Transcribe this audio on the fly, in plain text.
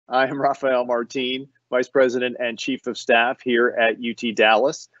I am Rafael Martín, Vice President and Chief of Staff here at UT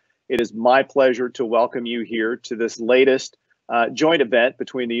Dallas. It is my pleasure to welcome you here to this latest joint event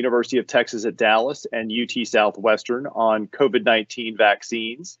between the University of Texas at Dallas and UT Southwestern on COVID-19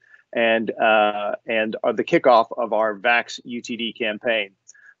 vaccines and the kickoff of our Vax UTD campaign.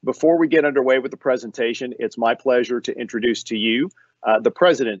 Before we get underway with the presentation, it's my pleasure to introduce to you the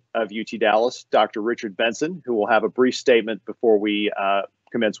president of UT Dallas, Dr. Richard Benson, who will have a brief statement before we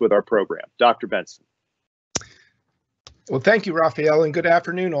commence with our program. Dr. Benson. Well, thank you, Rafael, and good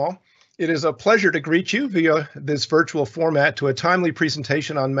afternoon, all. It is a pleasure to greet you via this virtual format to a timely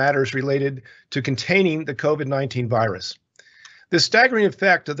presentation on matters related to containing the COVID-19 virus. The staggering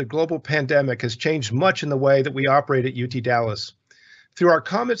effect of the global pandemic has changed much in the way that we operate at UT Dallas. Through our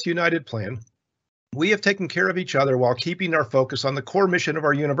Comets United plan, we have taken care of each other while keeping our focus on the core mission of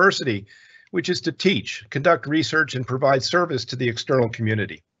our university, which is to teach, conduct research, and provide service to the external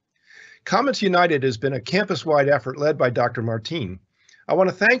community. Comets United has been a campus-wide effort led by Dr. Martín. I want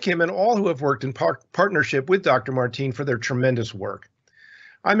to thank him and all who have worked in partnership with Dr. Martín for their tremendous work.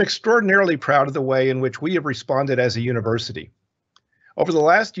 I'm extraordinarily proud of the way in which we have responded as a university. Over the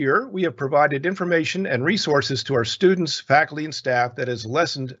last year, we have provided information and resources to our students, faculty, and staff that has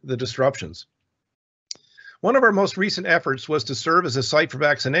lessened the disruptions. One of our most recent efforts was to serve as a site for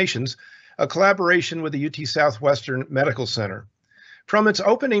vaccinations, a collaboration with the UT Southwestern Medical Center. From its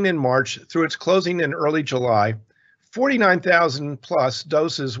opening in March through its closing in early July, 49,000 plus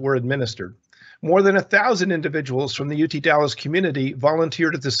doses were administered. More than 1,000 individuals from the UT Dallas community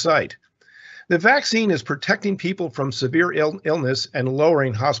volunteered at the site. The vaccine is protecting people from severe illness and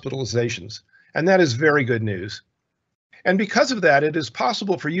lowering hospitalizations, and that is very good news. And because of that, it is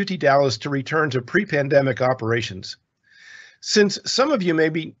possible for UT Dallas to return to pre-pandemic operations. Since some of you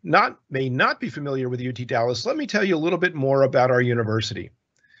may not be familiar with UT Dallas, let me tell you a little bit more about our university.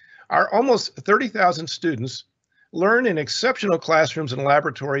 Our almost 30,000 students learn in exceptional classrooms and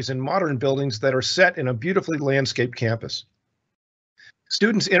laboratories in modern buildings that are set in a beautifully landscaped campus.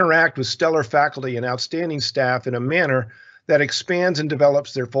 Students interact with stellar faculty and outstanding staff in a manner that expands and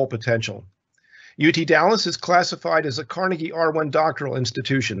develops their full potential. UT Dallas is classified as a Carnegie R1 doctoral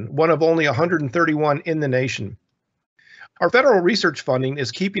institution, one of only 131 in the nation. Our federal research funding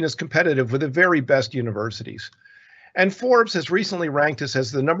is keeping us competitive with the very best universities. And Forbes has recently ranked us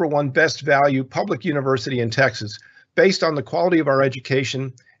as the #1 best value public university in Texas, based on the quality of our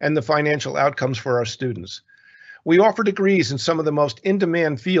education and the financial outcomes for our students. We offer degrees in some of the most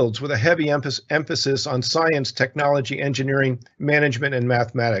in-demand fields with a heavy emphasis on science, technology, engineering, management, and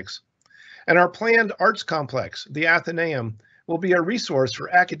mathematics. And our planned arts complex, the Athenaeum, will be a resource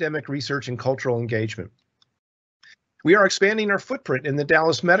for academic research and cultural engagement. We are expanding our footprint in the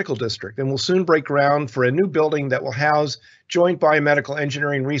Dallas Medical District and will soon break ground for a new building that will house joint biomedical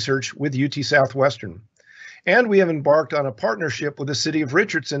engineering research with UT Southwestern. And we have embarked on a partnership with the City of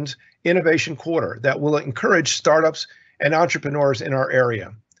Richardson's Innovation Quarter that will encourage startups and entrepreneurs in our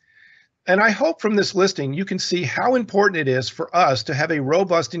area. And I hope from this listing you can see how important it is for us to have a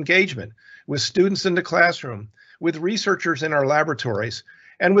robust engagement with students in the classroom, with researchers in our laboratories,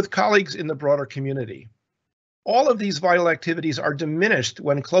 and with colleagues in the broader community. All of these vital activities are diminished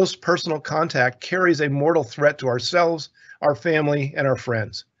when close personal contact carries a mortal threat to ourselves, our family, and our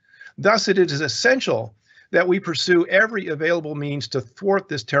friends. Thus, it is essential that we pursue every available means to thwart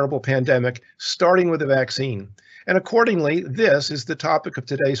this terrible pandemic, starting with a vaccine. And accordingly, this is the topic of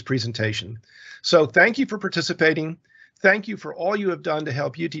today's presentation. So thank you for participating. Thank you for all you have done to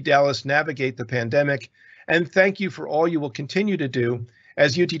help UT Dallas navigate the pandemic. And thank you for all you will continue to do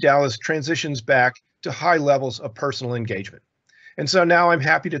as UT Dallas transitions back to high levels of personal engagement. And so now I'm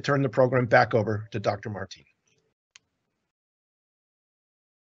happy to turn the program back over to Dr. Martín.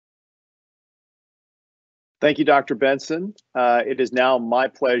 Thank you, Dr. Benson. It is now my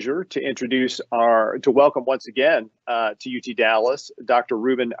pleasure to welcome once again to UT Dallas, Dr.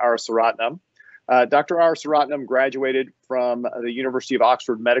 Reuben Arasaratnam. Dr. Arasaratnam graduated from the University of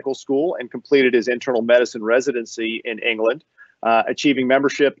Oxford Medical School and completed his internal medicine residency in England, achieving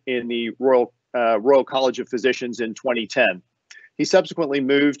membership in the Royal College of Physicians in 2010. He subsequently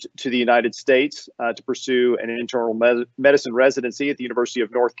moved to the United States to pursue an internal medicine residency at the University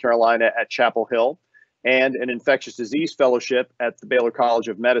of North Carolina at Chapel Hill and an infectious disease fellowship at the Baylor College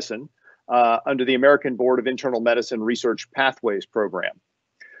of Medicine under the American Board of Internal Medicine Research Pathways program.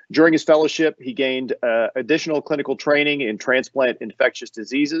 During his fellowship, he gained additional clinical training in transplant infectious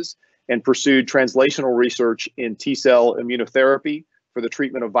diseases and pursued translational research in T-cell immunotherapy for the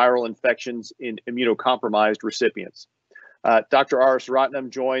treatment of viral infections in immunocompromised recipients. Dr. Arasaratnam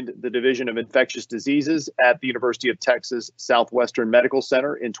joined the Division of Infectious Diseases at the University of Texas Southwestern Medical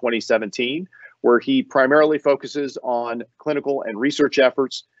Center in 2017, where he primarily focuses on clinical and research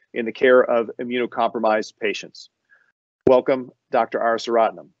efforts in the care of immunocompromised patients. Welcome, Dr.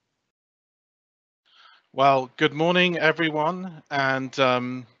 Arasaratnam. Well, good morning, everyone,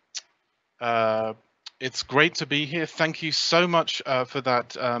 and it's great to be here. Thank you so much for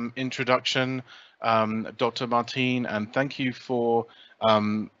that introduction, Dr. Martín, and thank you for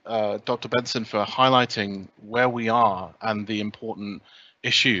Dr. Benson for highlighting where we are and the important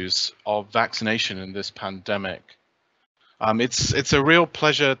issues of vaccination in this pandemic. It's a real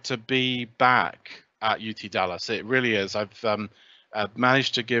pleasure to be back at UT Dallas. It really is. I've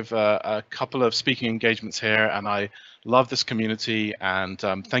managed to give a couple of speaking engagements here, and I love this community, and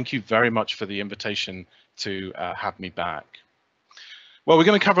thank you very much for the invitation to have me back. Well, we're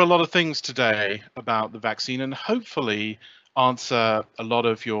going to cover a lot of things today about the vaccine and hopefully answer a lot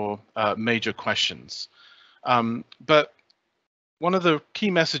of your major questions. But one of the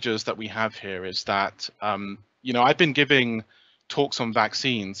key messages that we have here is that, you know, I've been giving talks on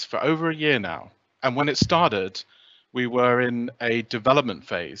vaccines for over a year now. And when it started, we were in a development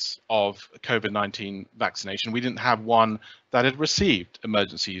phase of COVID-19 vaccination. We didn't have one that had received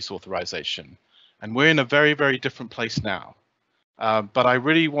emergency use authorization. And we're in a very, very different place now. But I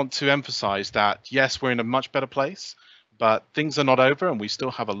really want to emphasize that, yes, we're in a much better place, but things are not over and we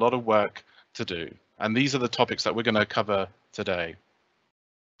still have a lot of work to do. And these are the topics that we're going to cover today.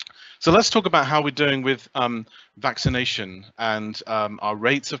 So let's talk about how we're doing with vaccination and our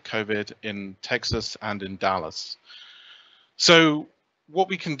rates of COVID in Texas and in Dallas. So what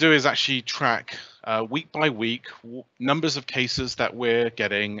we can do is actually track week by week numbers of cases that we're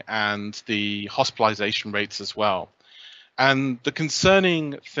getting and the hospitalization rates as well. And the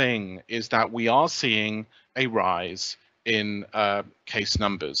concerning thing is that we are seeing a rise in case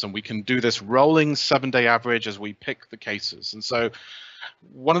numbers, and we can do this rolling 7-day average as we pick the cases. And so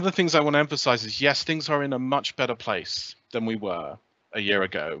one of the things I want to emphasize is, yes, things are in a much better place than we were a year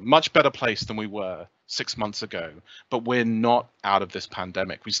ago, much better place than we were 6 months ago, but we're not out of this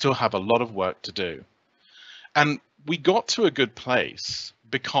pandemic. We still have a lot of work to do. And we got to a good place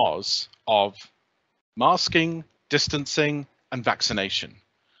because of masking, distancing, and vaccination.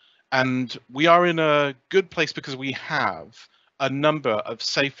 And we are in a good place because we have a number of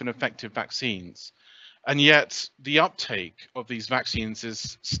safe and effective vaccines. And yet the uptake of these vaccines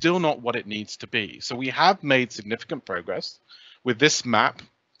is still not what it needs to be. So we have made significant progress with this map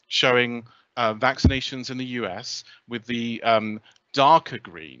showing vaccinations in the US with the darker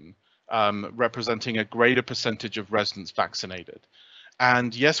green representing a greater percentage of residents vaccinated.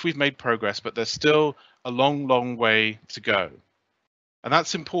 And yes, we've made progress, but there's still a long, long way to go. And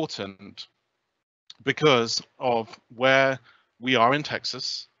that's important because of where we are in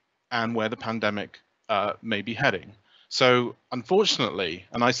Texas and where the pandemic may be heading. So unfortunately,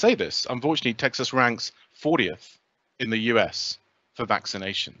 and I say this, unfortunately, Texas ranks 40th in the US for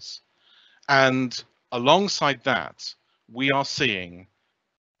vaccinations. And alongside that, we are seeing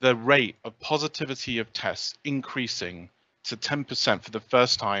the rate of positivity of tests increasing to 10% for the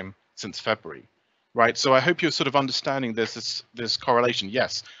first time since February, right? So I hope you're sort of understanding this correlation.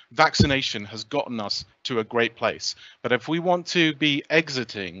 Yes, vaccination has gotten us to a great place, but if we want to be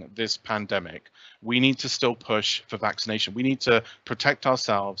exiting this pandemic, we need to still push for vaccination. We need to protect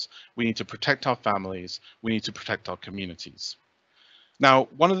ourselves, we need to protect our families, we need to protect our communities. Now,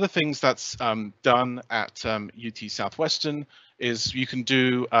 one of the things that's done at UT Southwestern is you can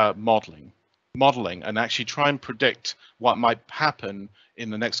do modeling and actually try and predict what might happen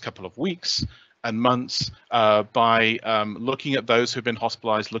in the next couple of weeks and months by looking at those who've been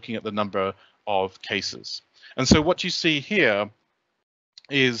hospitalized, looking at the number of cases. And so what you see here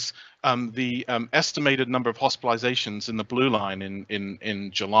is the estimated number of hospitalizations in the blue line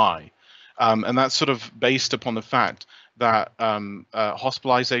in July. And that's sort of based upon the fact that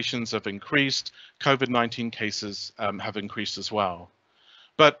hospitalizations have increased, COVID-19 cases have increased as well.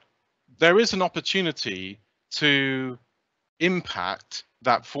 But there is an opportunity to impact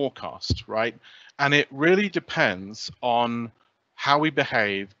that forecast, right? And it really depends on how we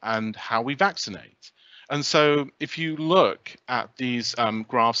behave and how we vaccinate. And so if you look at these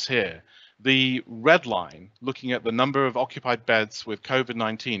graphs here, the red line, looking at the number of occupied beds with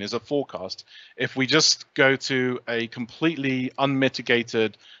COVID-19, is a forecast if we just go to a completely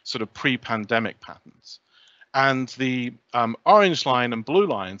unmitigated sort of pre-pandemic patterns. And the orange line and blue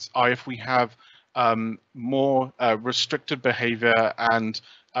lines are if we have more restricted behavior and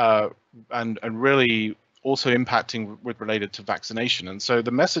really also impacting related to vaccination. And so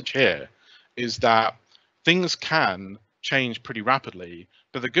the message here is that things can change pretty rapidly.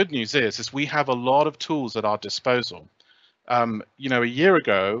 But the good news is we have a lot of tools at our disposal. You know, a year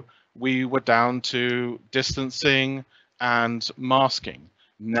ago, we were down to distancing and masking.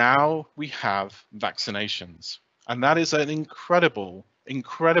 Now we have vaccinations, and that is an incredible,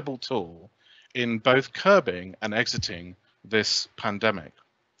 incredible tool in both curbing and exiting this pandemic.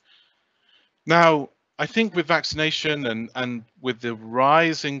 Now, I think with vaccination and with the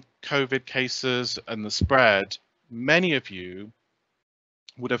rise in COVID cases and the spread, many of you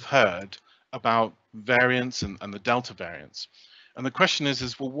would have heard about variants and the Delta variants. And the question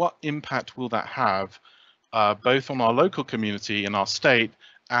is, well, what impact will that have both on our local community in our state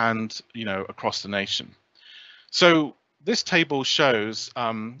and, you know, across the nation? So this table shows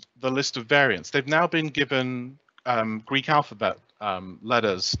the list of variants. They've now been given Greek alphabet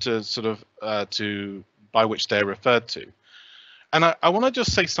letters to sort of by which they're referred to. And I want to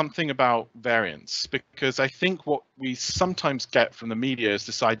just say something about variants, because I think what we sometimes get from the media is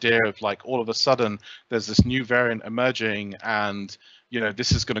this idea of like all of a sudden there's this new variant emerging and, you know,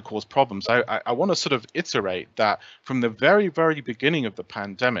 this is going to cause problems. I want to sort of iterate that from the very, very beginning of the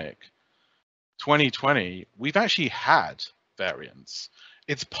pandemic, 2020, we've actually had variants.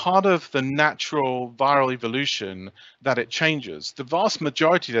 It's part of the natural viral evolution that it changes. The vast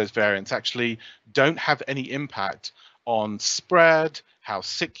majority of those variants actually don't have any impact on spread, how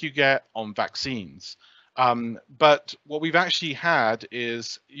sick you get, on vaccines. But what we've actually had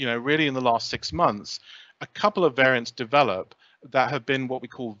is, you know, really in the last 6 months, a couple of variants develop that have been what we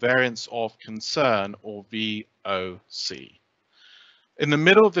call variants of concern, or VOC. In the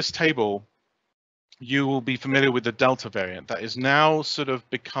middle of this table, you will be familiar with the Delta variant that is now sort of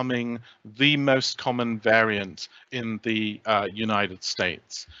becoming the most common variant in the United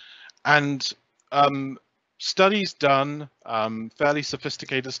States. And studies done, fairly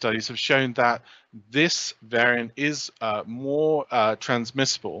sophisticated studies, have shown that this variant is more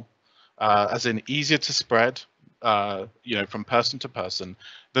transmissible, as in easier to spread, you know, from person to person,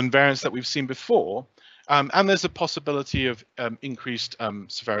 than variants that we've seen before. And there's a possibility of increased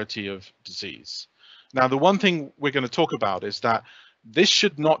severity of disease. Now, the one thing we're going to talk about is that this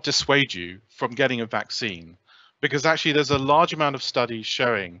should not dissuade you from getting a vaccine, because actually there's a large amount of studies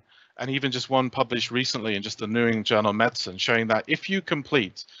showing, and even just one published recently in just the New England Journal of Medicine, showing that if you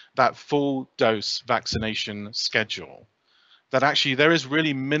complete that full dose vaccination schedule, that actually there is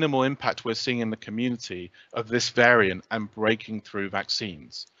really minimal impact we're seeing in the community of this variant and breaking through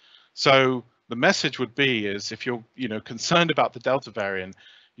vaccines. So the message would be is, if you're, you know, concerned about the Delta variant,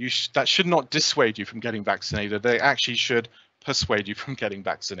 that should not dissuade you from getting vaccinated. They actually should persuade you from getting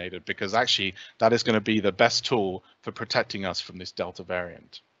vaccinated, because actually that is going to be the best tool for protecting us from this Delta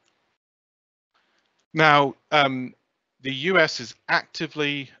variant. Now, the US is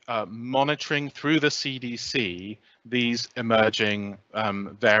actively monitoring through the CDC these emerging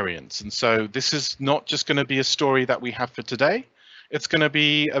variants. And so this is not just going to be a story that we have for today. It's going to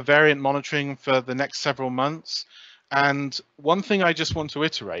be a variant monitoring for the next several months. And one thing I just want to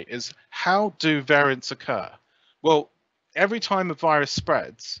iterate is, how do variants occur? Well, every time a virus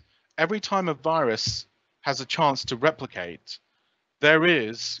spreads, every time a virus has a chance to replicate, there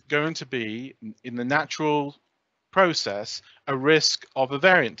is going to be, in the natural process, a risk of a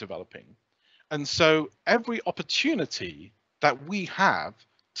variant developing. And so every opportunity that we have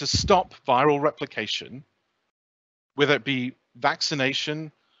to stop viral replication, whether it be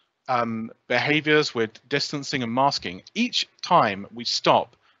vaccination, behaviors with distancing and masking, each time we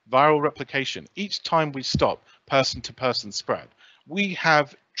stop viral replication, each time we stop person-to-person spread, we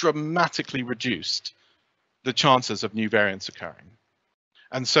have dramatically reduced the chances of new variants occurring.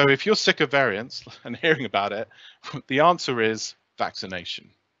 And so if you're sick of variants and hearing about it, the answer is vaccination.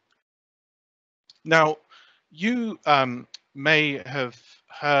 Now, you may have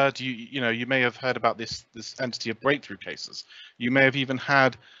heard, you may have heard about this entity of breakthrough cases. You may have even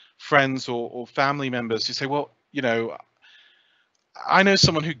had friends or family members who say, well, you know, I know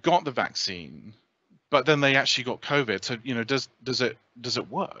someone who got the vaccine, but then they actually got COVID. So, you know, does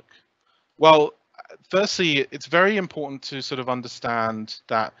it work? Well, firstly, it's very important to sort of understand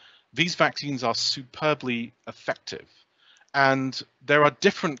that these vaccines are superbly effective, and there are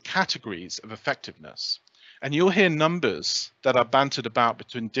different categories of effectiveness. And you'll hear numbers that are bantered about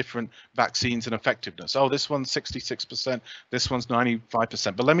between different vaccines and effectiveness. Oh, this one's 66%, this one's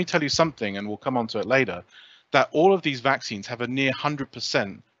 95%. But let me tell you something, and we'll come on to it later, that all of these vaccines have a near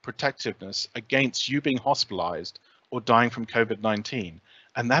 100% protectiveness against you being hospitalized or dying from COVID-19.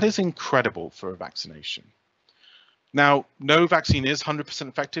 And that is incredible for a vaccination. Now, no vaccine is 100%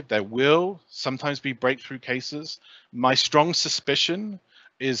 effective. There will sometimes be breakthrough cases. My strong suspicion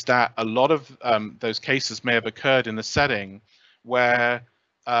is that a lot of those cases may have occurred in a setting where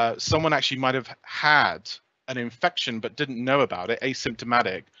someone actually might have had an infection but didn't know about it,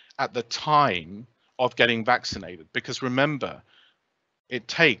 asymptomatic, at the time of getting vaccinated. Because remember, it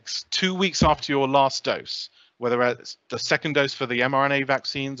takes 2 weeks after your last dose, whether it's the second dose for the mRNA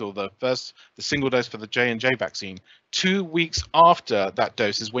vaccines or the single dose for the J&J vaccine, 2 weeks after that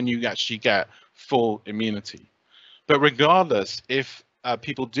dose is when you actually get full immunity. But regardless, if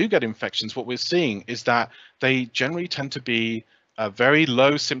people do get infections, what we're seeing is that they generally tend to be very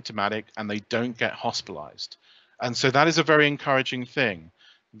low symptomatic and they don't get hospitalized. And so that is a very encouraging thing.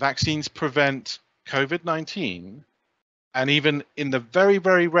 Vaccines prevent COVID-19, and even in the very,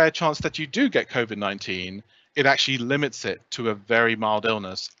 very rare chance that you do get COVID-19, it actually limits it to a very mild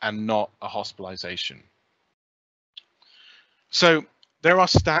illness and not a hospitalization. So there are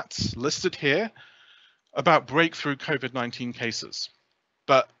stats listed here about breakthrough COVID-19 cases,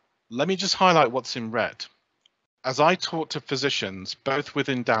 but let me just highlight what's in red. As I talk to physicians, both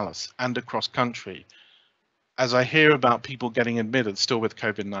within Dallas and across country, as I hear about people getting admitted still with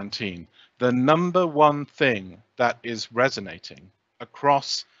COVID-19, the number one thing that is resonating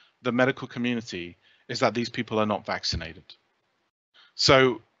across the medical community is that these people are not vaccinated.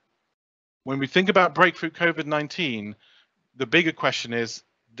 So when we think about breakthrough COVID-19, the bigger question is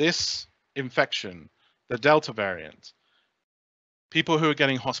this infection, the Delta variant, people who are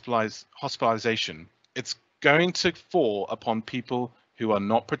getting hospitalization, it's going to fall upon people who are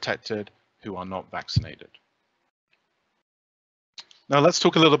not protected, who are not vaccinated. Now let's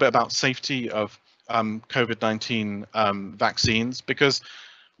talk a little bit about safety of COVID-19 vaccines, because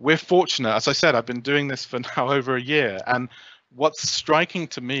we're fortunate. As I said, I've been doing this for now over a year, and what's striking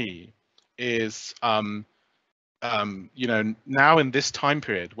to me is, you know, now in this time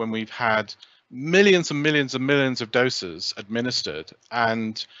period when we've had millions and millions and millions of doses administered,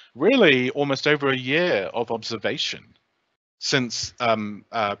 and really almost over a year of observation since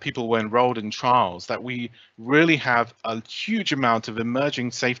people were enrolled in trials, that we really have a huge amount of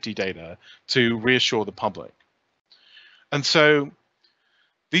emerging safety data to reassure the public. And so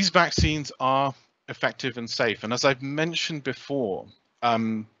these vaccines are effective and safe. And as I've mentioned before,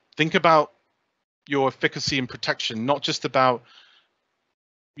 think about your efficacy and protection, not just about,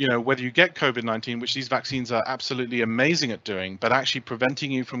 you know, whether you get COVID-19, which these vaccines are absolutely amazing at doing, but actually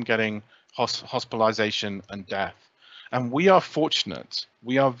preventing you from getting hospitalization and death. And we are fortunate.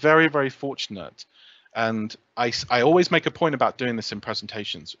 We are very, very fortunate. And I always make a point about doing this in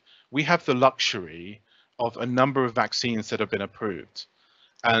presentations. We have the luxury of a number of vaccines that have been approved.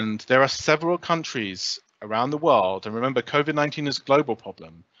 And there are several countries around the world, and remember, COVID-19 is a global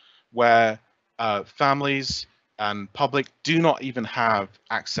problem, where families and public do not even have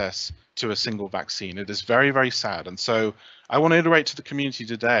access to a single vaccine. It is very, very sad. And so I want to iterate to the community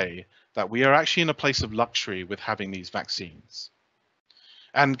today that we are actually in a place of luxury with having these vaccines.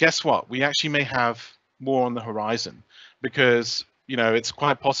 And guess what? We actually may have more on the horizon, because, you know, it's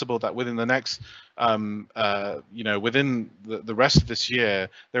quite possible that within the next, you know, within the rest of this year,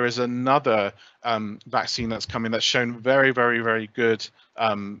 there is another vaccine that's coming that's shown very, very, very good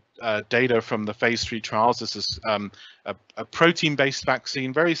data from the phase 3 trials. This is a protein-based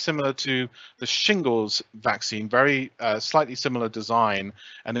vaccine, very similar to the shingles vaccine, very slightly similar design.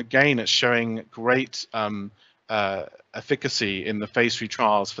 And again, it's showing great efficacy in the phase 3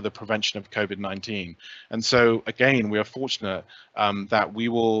 trials for the prevention of COVID-19. And so again, we are fortunate that we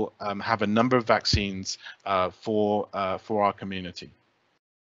will have a number of vaccines for our community.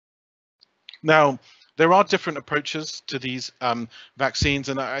 Now, there are different approaches to these vaccines,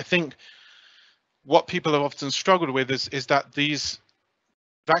 and I think what people have often struggled with is that these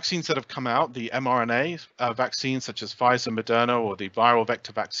vaccines that have come out, the mRNA vaccines such as Pfizer, Moderna, or the viral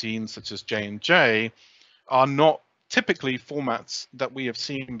vector vaccines such as J&J, are not typically formats that we have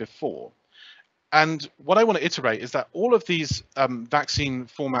seen before. And what I want to iterate is that all of these vaccine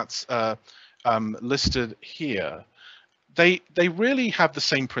formats listed here, they really have the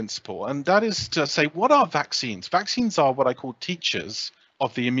same principle, and that is to say, what are vaccines? Vaccines are what I call teachers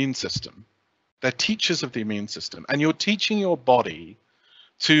of the immune system. They're teachers of the immune system, and you're teaching your body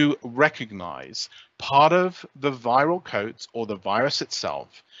to recognize part of the viral coat or the virus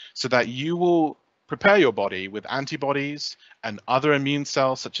itself, so that you will prepare your body with antibodies and other immune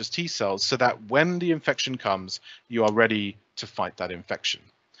cells such as T cells, so that when the infection comes, you are ready to fight that infection.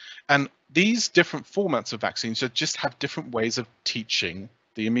 And these different formats of vaccines just have different ways of teaching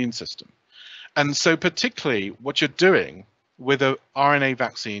the immune system. And so particularly what you're doing with a RNA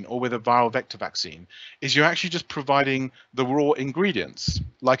vaccine or with a viral vector vaccine is you're actually just providing the raw ingredients,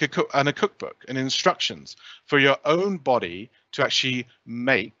 like a cookbook and instructions for your own body to actually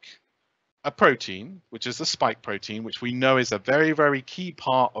make a protein, which is the spike protein, which we know is a very, very key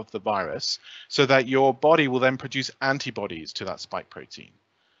part of the virus, so that your body will then produce antibodies to that spike protein.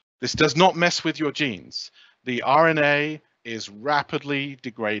 This does not mess with your genes. The RNA is rapidly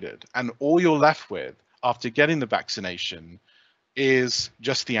degraded, and all you're left with after getting the vaccination is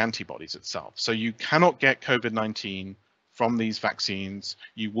just the antibodies itself. So you cannot get COVID-19 from these vaccines.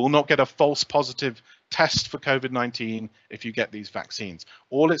 You will not get a false positive test for COVID-19 if you get these vaccines.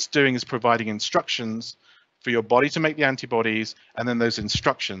 All it's doing is providing instructions for your body to make the antibodies, and then those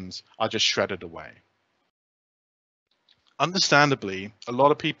instructions are just shredded away. Understandably, a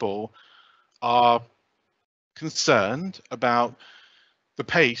lot of people are concerned about the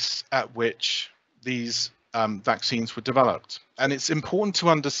pace at which these vaccines were developed. And it's important to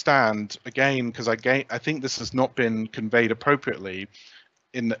understand, again, because I think this has not been conveyed appropriately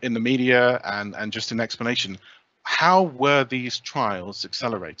in the media and just in explanation, how were these trials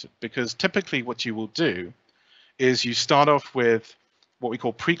accelerated? Because typically what you will do is you start off with what we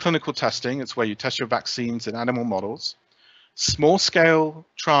call preclinical testing. It's where you test your vaccines in animal models, small scale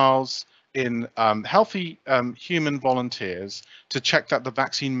trials in healthy human volunteers to check that the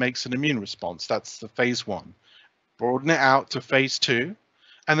vaccine makes an immune response. That's the phase 1. Broaden it out to phase 2.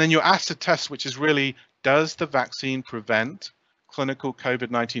 And then your acid test, which is really, does the vaccine prevent clinical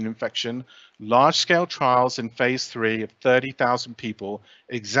COVID-19 infection? Large scale trials in phase 3 of 30,000 people,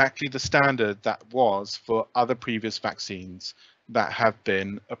 exactly the standard that was for other previous vaccines that have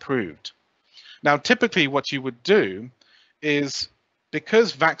been approved. Now, typically what you would do is,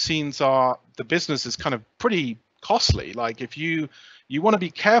 because vaccines are, the business is kind of pretty costly, like if you want to be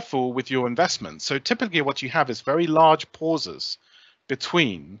careful with your investments. So typically what you have is very large pauses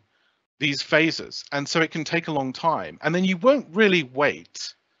between these phases. And so it can take a long time. And then you won't really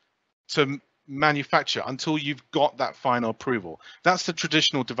wait to manufacture until you've got that final approval. That's the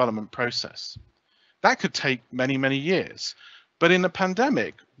traditional development process. That could take many, many years. But in the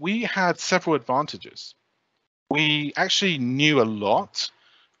pandemic, we had several advantages. We actually knew a lot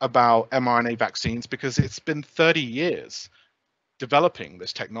about mRNA vaccines because it's been 30 years developing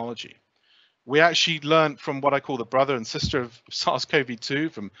this technology. We actually learned from what I call the brother and sister of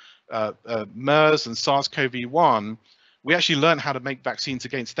SARS-CoV-2, from MERS and SARS-CoV-1. We actually learned how to make vaccines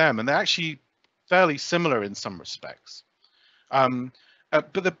against them, and they're actually fairly similar in some respects.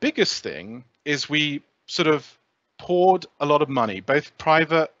 But the biggest thing is we sort of poured a lot of money, both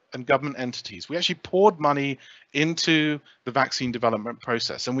private and government entities. We actually poured money into the vaccine development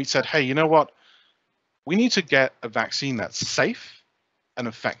process, and we said, hey, you know what? We need to get a vaccine that's safe and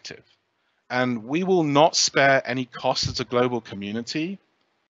effective, and we will not spare any costs as a global community.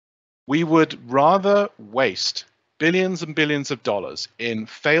 We would rather waste billions and billions of dollars in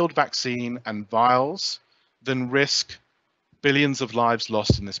failed vaccine and vials than risk billions of lives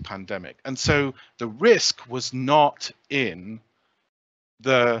lost in this pandemic. And so the risk was not in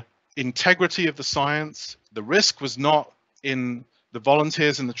the integrity of the science. The risk was not in the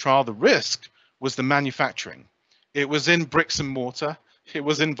volunteers in the trial. The risk was the manufacturing. It was in bricks and mortar. It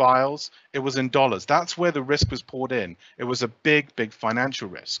was in vials. It was in dollars. That's where the risk was poured in. It was a big, big financial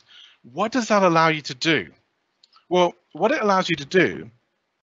risk. What does that allow you to do? Well, what it allows you to do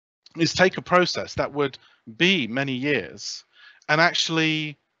is take a process that would be many years and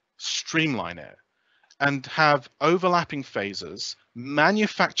actually streamline it and have overlapping phases,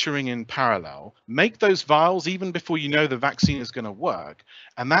 manufacturing in parallel, make those vials even before you know the vaccine is going to work.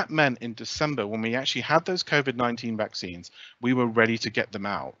 And that meant in December, when we actually had those COVID-19 vaccines, we were ready to get them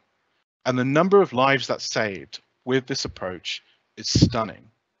out. And the number of lives that saved with this approach is stunning.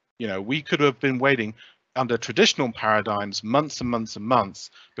 You know, we could have been waiting under traditional paradigms months and months and months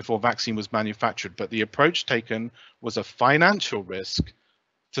before vaccine was manufactured, but the approach taken was a financial risk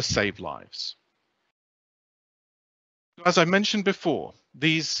to save lives. As I mentioned before,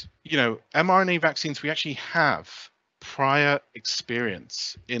 these, mRNA vaccines, we actually have prior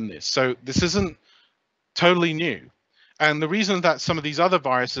experience in this. So this isn't totally new. And the reason that some of these other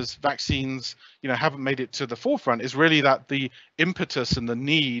viruses, vaccines, haven't made it to the forefront is really that the impetus and the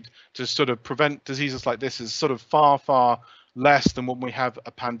need to sort of prevent diseases like this is sort of far, far less than when we have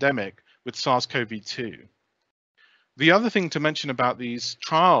a pandemic with SARS-CoV-2. The other thing to mention about these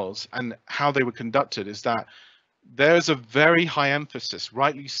trials and how they were conducted is that there's a very high emphasis,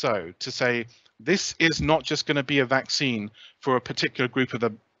 rightly so, to say this is not just going to be a vaccine for a particular group of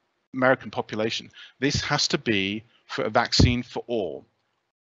the American population. This has to be for a vaccine for all: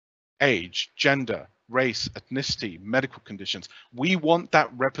 age, gender, race, ethnicity, medical conditions. We want that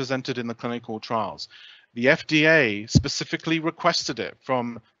represented in the clinical trials. The FDA specifically requested it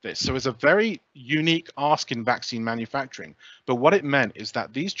from this. So it's a very unique ask in vaccine manufacturing. But what it meant is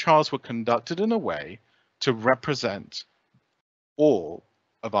that these trials were conducted in a way to represent all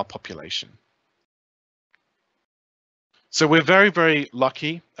of our population. So we're very, very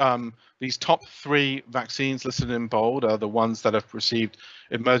lucky. These top 3 vaccines listed in bold are the ones that have received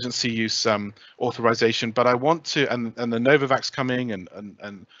emergency use authorization. But I want to, and the Novavax coming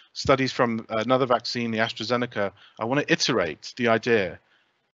and studies from another vaccine, the AstraZeneca, I want to iterate the idea.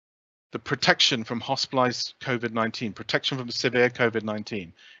 The protection from hospitalized COVID-19, protection from severe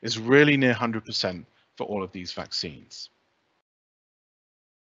COVID-19 is really near 100% for all of these vaccines.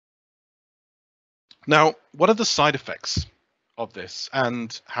 Now, what are the side effects of this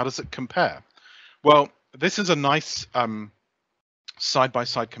and how does it compare? Well, this is a nice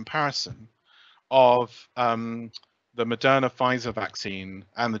side-by-side comparison of the Moderna Pfizer vaccine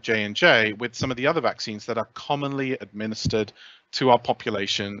and the J&J with some of the other vaccines that are commonly administered to our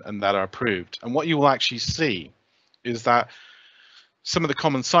population and that are approved. And what you will actually see is that some of the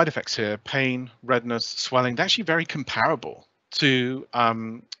common side effects here, pain, redness, swelling, they're actually very comparable to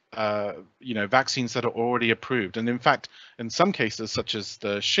vaccines that are already approved. And in fact, in some cases, such as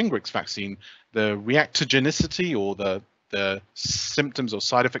the Shingrix vaccine, the reactogenicity or the symptoms or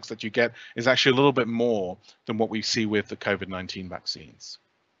side effects that you get is actually a little bit more than what we see with the COVID-19 vaccines.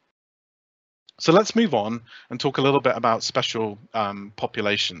 So let's move on and talk a little bit about special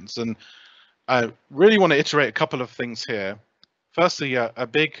populations. And I really want to iterate a couple of things here. Firstly, a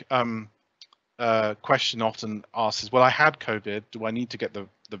big question often asked is, well, I had COVID, do I need to get the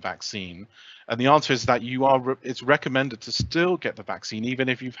vaccine? And the answer is that it's recommended to still get the vaccine even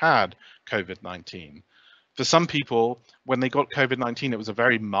if you've had COVID-19. For some people, when they got COVID-19, it was a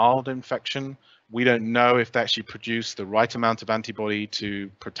very mild infection. We don't know if they actually produced the right amount of antibody to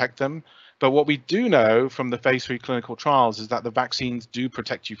protect them. But what we do know from the phase 3 clinical trials is that the vaccines do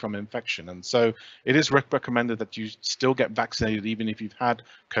protect you from infection. And so it is recommended that you still get vaccinated even if you've had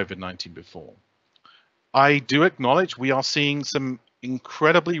COVID-19 before. I do acknowledge we are seeing some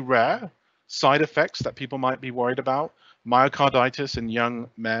incredibly rare side effects that people might be worried about. Myocarditis in young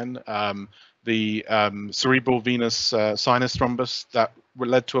men, the cerebral venous sinus thrombus that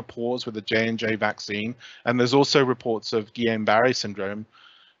led to a pause with the J&J vaccine. And there's also reports of Guillain-Barré syndrome.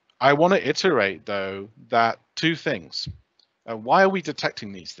 I want to iterate, though, that 2 things. Why are we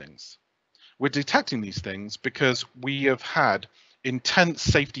detecting these things? We're detecting these things because we have had intense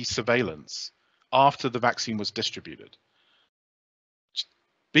safety surveillance after the vaccine was distributed.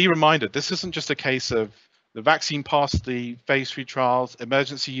 Be reminded, this isn't just a case of the vaccine passed the phase 3 trials,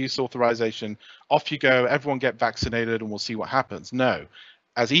 emergency use authorization, off you go, everyone get vaccinated and we'll see what happens. No,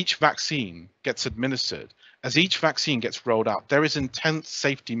 as each vaccine gets administered, as each vaccine gets rolled out, there is intense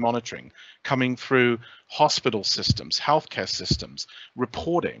safety monitoring coming through hospital systems, healthcare systems,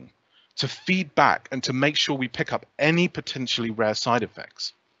 reporting to feed back and to make sure we pick up any potentially rare side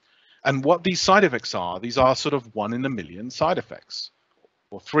effects. And what these side effects are, these are sort of 1 in a million side effects,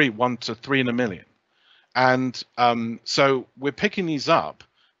 or 1 to 3 in a million. And so we're picking these up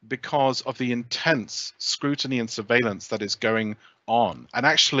because of the intense scrutiny and surveillance that is going on. And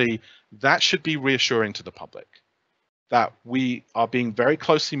actually, that should be reassuring to the public that we are being very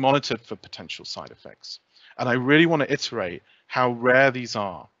closely monitored for potential side effects. And I really want to iterate how rare these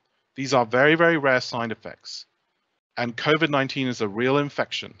are. These are very, very rare side effects. And COVID-19 is a real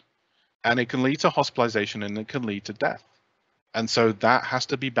infection, and it can lead to hospitalization and it can lead to death. And so that has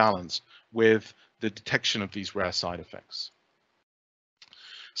to be balanced with the detection of these rare side effects.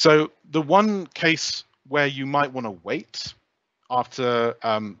 So the one case where you might want to wait after,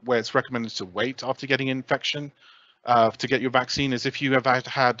 where it's recommended to wait after getting infection to get your vaccine is if you have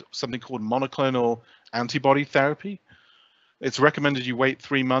had something called monoclonal antibody therapy. It's recommended you wait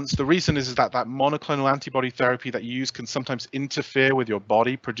 3 months. The reason is that monoclonal antibody therapy that you use can sometimes interfere with your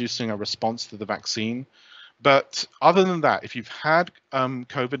body producing a response to the vaccine. But other than that, if you've had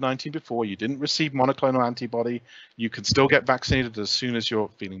COVID-19 before, you didn't receive monoclonal antibody, you can still get vaccinated as soon as you're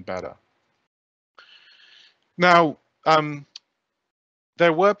feeling better. Now,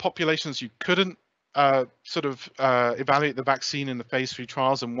 there were populations you couldn't evaluate the vaccine in the phase 3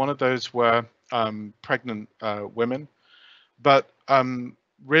 trials, and one of those were pregnant women. But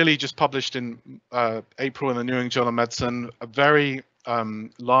really just published in April in the New England Journal of Medicine, a very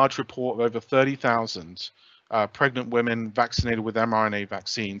large report of over 30,000 pregnant women vaccinated with mRNA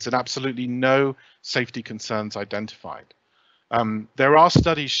vaccines, and absolutely no safety concerns identified. There are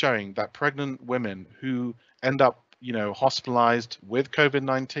studies showing that pregnant women who end up, hospitalized with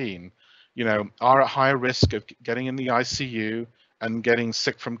COVID-19 are at higher risk of getting in the ICU and getting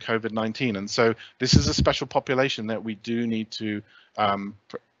sick from COVID-19. And so this is a special population that we do need to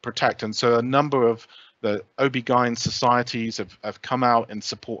protect. And so a number of the OB-GYN societies have come out in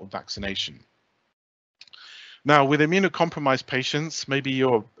support of vaccination. Now, with immunocompromised patients, maybe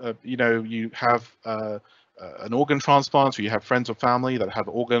you have an organ transplant, or you have friends or family that have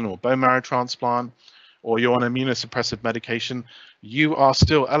organ or bone marrow transplant, or you're on immunosuppressive medication, you are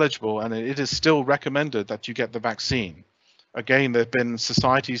still eligible, and it is still recommended that you get the vaccine. Again, there have been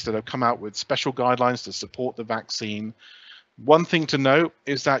societies that have come out with special guidelines to support the vaccine. One thing to note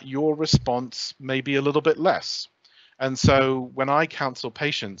is that your response may be a little bit less. And so when I counsel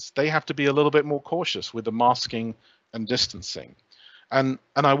patients, they have to be a little bit more cautious with the masking and distancing. And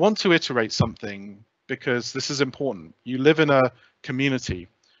I want to iterate something, because this is important. You live in a community,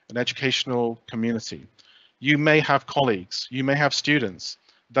 an educational community. You may have colleagues, you may have students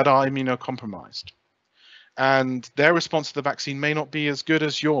that are immunocompromised, and their response to the vaccine may not be as good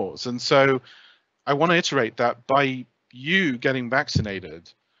as yours. And so I want to iterate that by you getting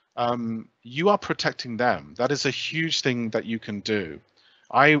vaccinated, you are protecting them. That is a huge thing that you can do.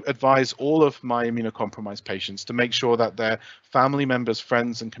 I advise all of my immunocompromised patients to make sure that their family members,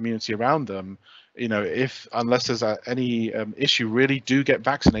 friends, and community around them, unless there's any issue, really do get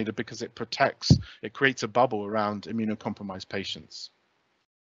vaccinated, because it creates a bubble around immunocompromised patients.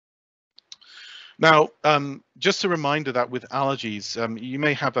 Now, just a reminder that with allergies, you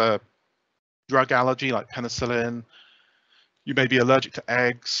may have a drug allergy like penicillin. You may be allergic to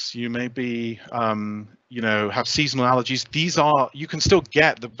eggs. You may be, have seasonal allergies. You can still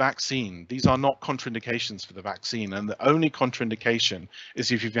get the vaccine. These are not contraindications for the vaccine. And the only contraindication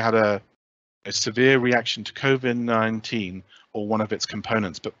is if you've had a severe reaction to COVID-19 or one of its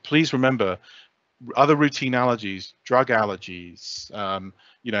components. But please remember, other routine allergies, drug allergies,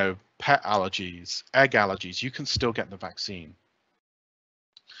 pet allergies, egg allergies, you can still get the vaccine.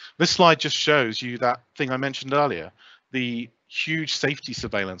 This slide just shows you that thing I mentioned earlier, the huge safety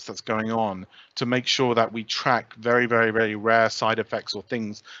surveillance that's going on to make sure that we track very, very, very rare side effects or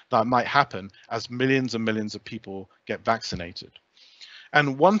things that might happen as millions and millions of people get vaccinated.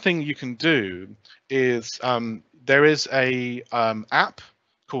 And one thing you can do is there is a app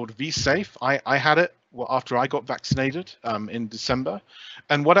called vSafe. I had it after I got vaccinated in December.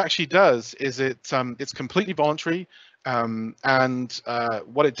 And what it actually does is it's completely voluntary. And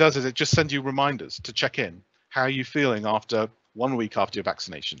what it does is it just sends you reminders to check in. How are you feeling after 1 week after your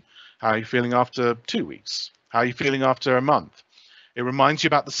vaccination? How are you feeling after 2 weeks? How are you feeling after a month? It reminds you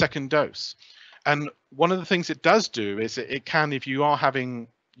about the second dose. And one of the things it does do is it can, if you are having,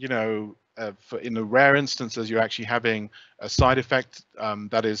 in the rare instances you're actually having a side effect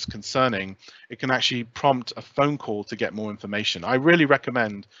that is concerning, it can actually prompt a phone call to get more information. I really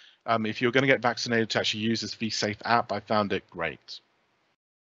recommend, if you're going to get vaccinated, to actually use this vSafe app. I found it great.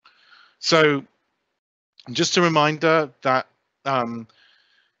 So just a reminder that, the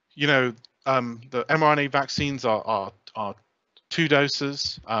mRNA vaccines are 2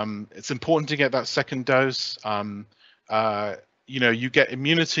 doses. It's important to get that second dose. You get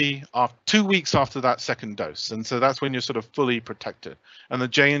immunity 2 weeks after that second dose. And so that's when you're sort of fully protected. And the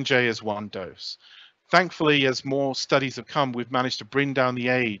J&J is 1 dose. Thankfully, as more studies have come, we've managed to bring down the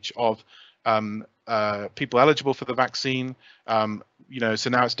age of people eligible for the vaccine. So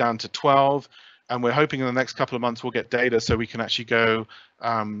now it's down to 12. And we're hoping in the next couple of months we'll get data so we can actually go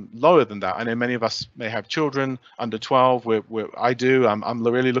lower than that. I know many of us may have children under 12. I do. I'm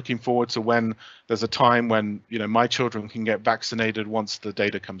really looking forward to when there's a time when my children can get vaccinated once the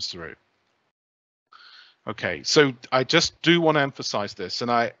data comes through. Okay, so I just do want to emphasize this,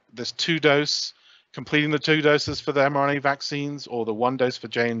 and this 2 dose, completing the 2 doses for the mRNA vaccines or the 1 dose for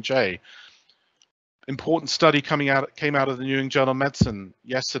J&J. Important study came out of the New England Journal of Medicine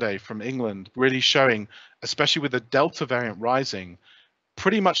yesterday from England, really showing, especially with the Delta variant rising,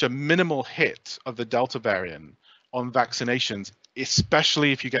 pretty much a minimal hit of the Delta variant on vaccinations,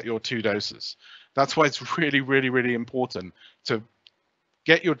 especially if you get your 2 doses. That's why it's really, really, really important to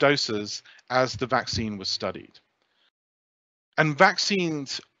get your doses as the vaccine was studied. And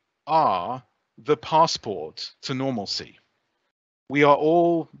vaccines are the passport to normalcy. We are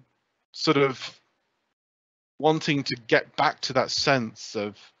all sort of wanting to get back to that sense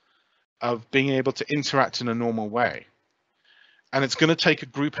of being able to interact in a normal way. And it's going to take a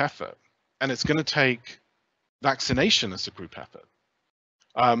group effort, and it's going to take vaccination as a group effort.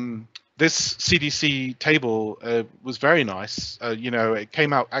 This CDC table was very nice. It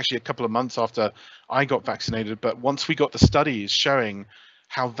came out actually a couple of months after I got vaccinated, but once we got the studies showing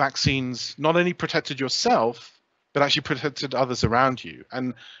how vaccines not only protected yourself, but actually protected others around you.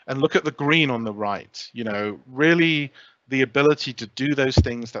 And look at the green on the right, you know, really the ability to do those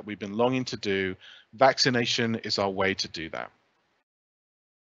things that we've been longing to do. Vaccination is our way to do that.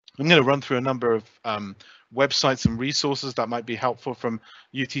 I'm going to run through a number of websites and resources that might be helpful from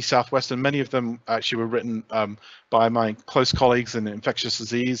UT Southwestern. Many of them actually were written by my close colleagues in infectious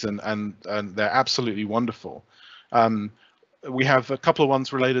disease, and they're absolutely wonderful. We have a couple of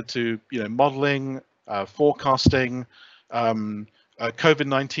ones related to, you know, modeling, forecasting,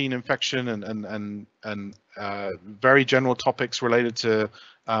 COVID-19 infection, and very general topics related to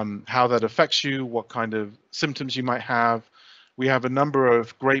how that affects you, what kind of symptoms you might have. We have a number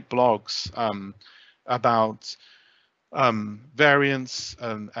of great blogs about variants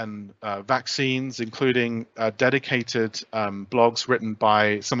and vaccines, including dedicated blogs written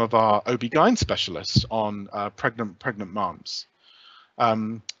by some of our OB-GYN specialists on pregnant moms.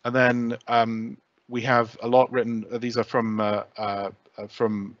 And then we have a lot written. These are from the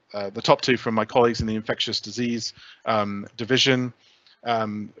top two from my colleagues in the infectious disease division.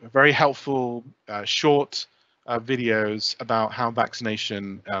 Very helpful, short videos about how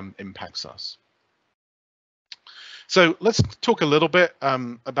vaccination impacts us. So let's talk a little bit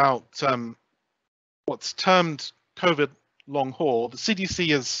about what's termed COVID long haul. The CDC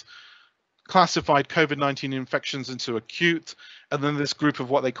has classified COVID-19 infections into acute, and then this group of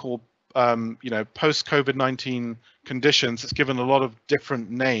what they call post-COVID-19 conditions. It's given a lot of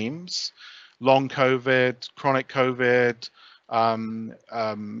different names: long COVID, chronic COVID,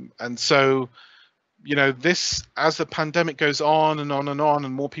 and so, you know, this, as the pandemic goes on and on and on,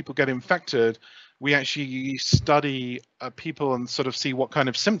 and more people get infected, we actually study people and sort of see what kind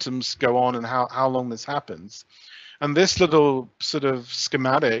of symptoms go on and how long this happens. And this little sort of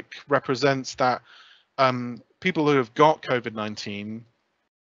schematic represents that people who have got COVID-19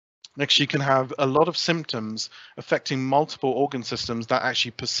 actually can have a lot of symptoms affecting multiple organ systems that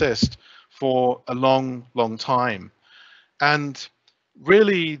actually persist for a long, long time. And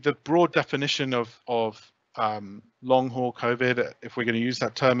really, the broad definition of long haul COVID, if we're going to use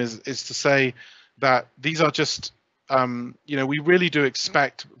that term, is to say that these are just, we really do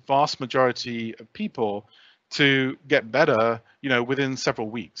expect vast majority of people to get better, within several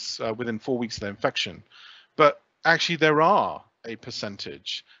weeks, within 4 weeks of their infection. But actually, there are a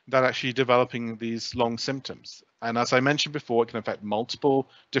percentage that actually developing these long symptoms. And as I mentioned before, it can affect multiple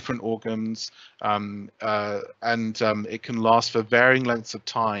different organs, and it can last for varying lengths of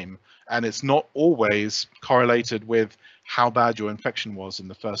time. And it's not always correlated with how bad your infection was in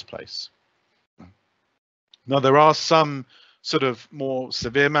the first place. Now, there are some sort of more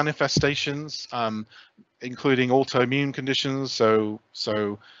severe manifestations, including autoimmune conditions, so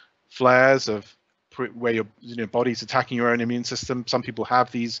flares of where your body's attacking your own immune system. Some people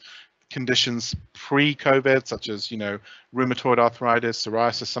have these conditions pre-COVID, such as rheumatoid arthritis,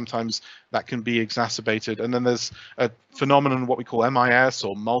 psoriasis. Sometimes that can be exacerbated. And then there's a phenomenon, what we call MIS,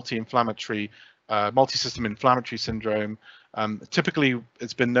 or multi-system inflammatory syndrome. Typically,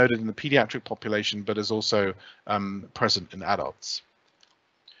 it's been noted in the pediatric population, but is also present in adults.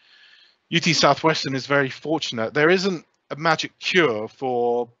 UT Southwestern is very fortunate. There isn't a magic cure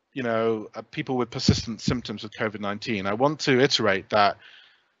for people with persistent symptoms of COVID-19. I want to iterate that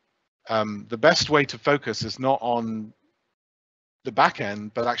the best way to focus is not on the back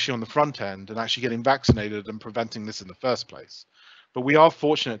end, but actually on the front end, and actually getting vaccinated and preventing this in the first place. But we are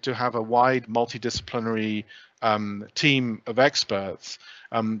fortunate to have a wide multidisciplinary team of experts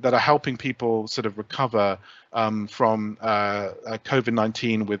that are helping people sort of recover from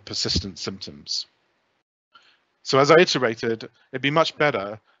COVID-19 with persistent symptoms. So as I iterated, it'd be much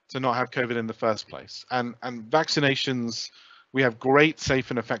better to not have COVID in the first place. And vaccinations, we have great, safe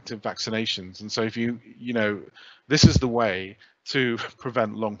and effective vaccinations. And so if this is the way to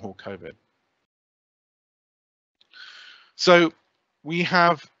prevent long haul COVID. So we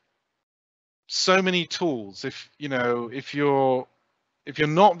have so many tools. If you're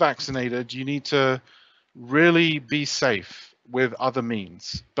not vaccinated, you need to really be safe with other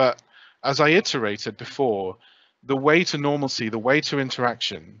means. But as I iterated before, the way to normalcy, the way to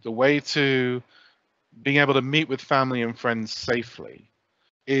interaction, the way to being able to meet with family and friends safely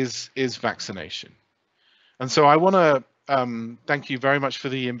is vaccination. And so I want to thank you very much for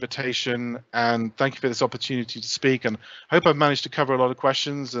the invitation, and thank you for this opportunity to speak. And I hope I've managed to cover a lot of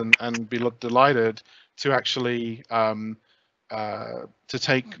questions, and be delighted to actually to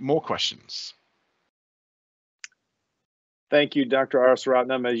take more questions. Thank you, Dr.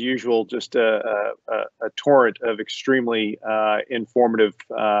 Arasaratnam. As usual, just a torrent of extremely informative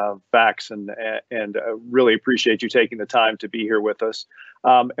facts, and really appreciate you taking the time to be here with us.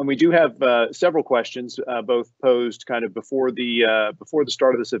 And we do have several questions, both posed kind of before the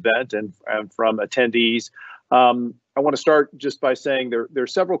start of this event and from attendees. I want to start just by saying there are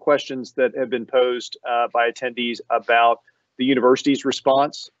several questions that have been posed by attendees about the university's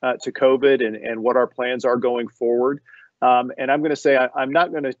response to COVID and what our plans are going forward. And I'm going to say I'm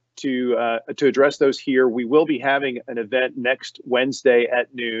not going to address those here. We will be having an event next Wednesday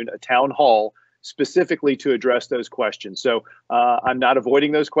at noon, a town hall, specifically to address those questions. So I'm not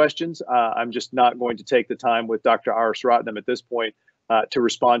avoiding those questions. I'm just not going to take the time with Dr. Arasaratnam at this point to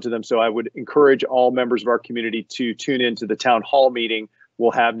respond to them. So I would encourage all members of our community to tune into the town hall meeting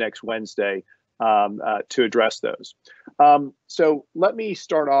we'll have next Wednesday to address those. So let me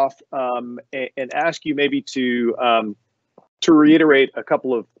start off and ask you maybe to reiterate a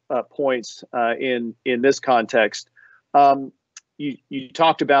couple of points in this context. You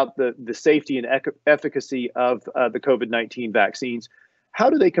talked about the safety and efficacy of the COVID-19 vaccines. How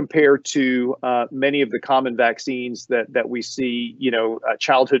do they compare to many of the common vaccines that we see,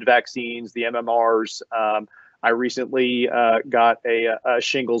 childhood vaccines, the MMRs? I recently got a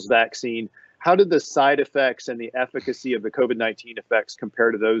shingles vaccine. How did the side effects and the efficacy of the COVID-19 effects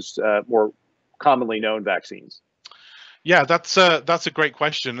compare to those more commonly known vaccines? Yeah, that's a great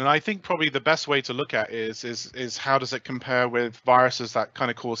question, and I think probably the best way to look at it is how does it compare with viruses that kind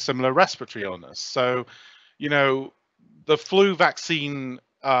of cause similar respiratory illness. So, the flu vaccine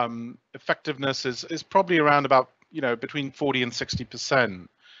effectiveness is probably around about between 40 and 60%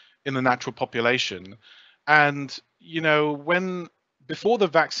 in the natural population, and before the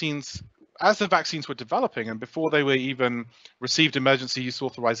vaccines. As the vaccines were developing and before they were even received emergency use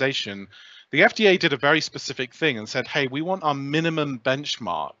authorization, the FDA did a very specific thing and said, hey, we want our minimum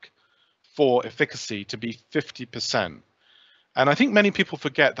benchmark for efficacy to be 50%. And I think many people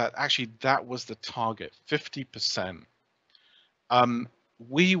forget that actually that was the target, 50%.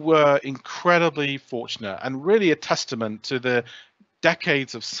 We were incredibly fortunate and really a testament to the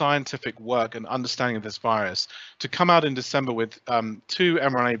decades of scientific work and understanding of this virus to come out in December with 2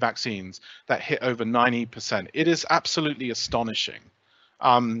 mRNA vaccines that hit over 90%. It is absolutely astonishing.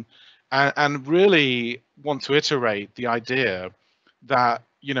 And really want to iterate the idea that,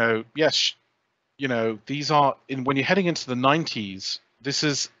 yes, these are, when you're heading into the 90s, this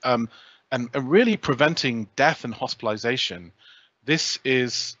is, and really preventing death and hospitalization, this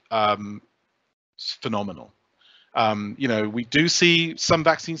is phenomenal. We do see some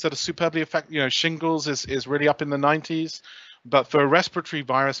vaccines that are superbly effective. Shingles is really up in the 90s, but for a respiratory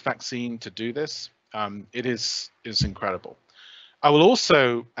virus vaccine to do this, it is incredible. I will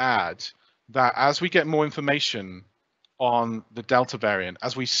also add that as we get more information on the Delta variant,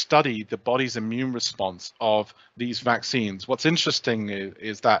 as we study the body's immune response of these vaccines, what's interesting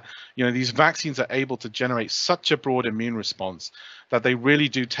is that these vaccines are able to generate such a broad immune response that they really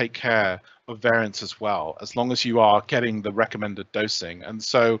do take care of variants as well, as long as you are getting the recommended dosing. And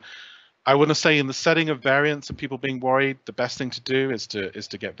so I want to say, in the setting of variants and people being worried, the best thing to do is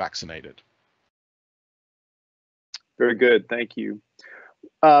to get vaccinated. Very good, thank you.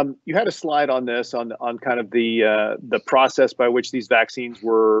 You had a slide on this, on kind of the process by which these vaccines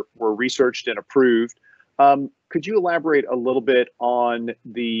were researched and approved. Could you elaborate a little bit on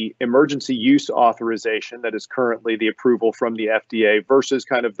the emergency use authorization that is currently the approval from the FDA versus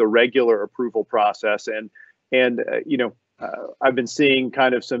kind of the regular approval process? And I've been seeing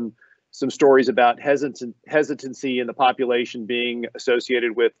kind of some stories about hesitancy in the population being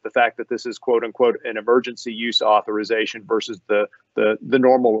associated with the fact that this is quote unquote an emergency use authorization versus the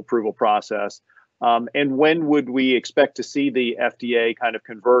normal approval process. And when would we expect to see the FDA kind of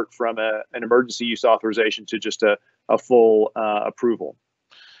convert from an emergency use authorization to just a full approval?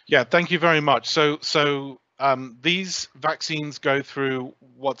 Yeah, thank you very much. So these vaccines go through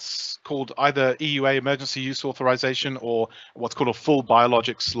what's called either EUA, emergency use authorization, or what's called a full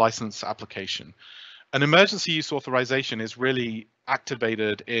biologics license application. An emergency use authorization is really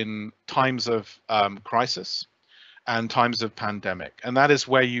activated in times of crisis and times of pandemic, and that is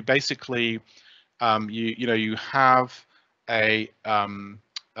where you basically you have a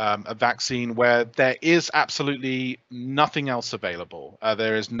vaccine where there is absolutely nothing else available.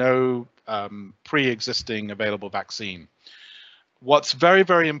 There is no pre-existing available vaccine. What's very,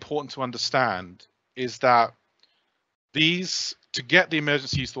 very important to understand is that to get the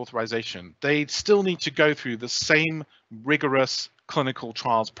emergency use authorization, they still need to go through the same rigorous clinical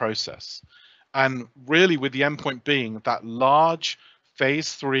trials process. And really with the endpoint being that large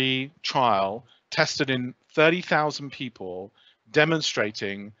phase 3 trial tested in 30,000 people,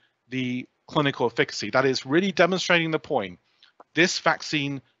 demonstrating the clinical efficacy. That is really demonstrating the point. This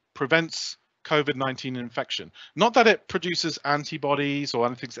vaccine prevents COVID-19 infection. Not that it produces antibodies or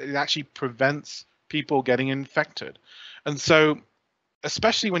anything, it actually prevents people getting infected. And so,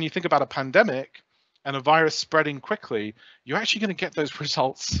 especially when you think about a pandemic and a virus spreading quickly, you're actually going to get those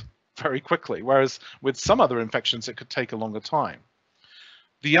results very quickly, whereas with some other infections, it could take a longer time.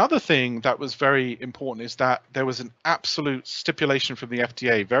 The other thing that was very important is that there was an absolute stipulation from the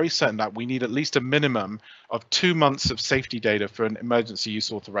FDA, very certain that we need at least a minimum of 2 months of safety data for an emergency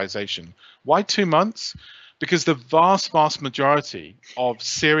use authorization. Why 2 months? Because the vast majority of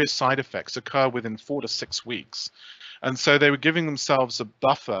serious side effects occur within 4 to 6 weeks. And so they were giving themselves a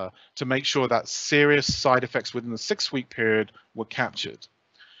buffer to make sure that serious side effects within the 6-week period were captured.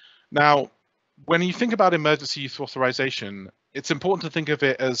 Now, when you think about emergency use authorization, it's important to think of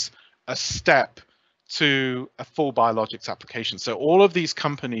it as a step to a full biologics application. So all of these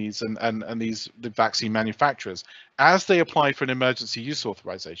companies and the vaccine manufacturers, as they apply for an emergency use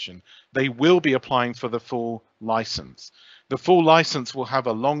authorization, they will be applying for the full license. The full license will have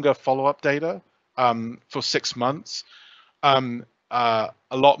a longer follow-up data for 6 months. A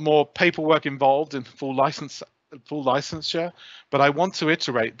lot more paperwork involved in full licensure, but I want to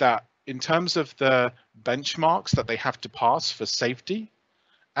iterate that in terms of the benchmarks that they have to pass for safety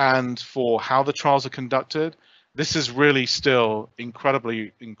and for how the trials are conducted, this is really still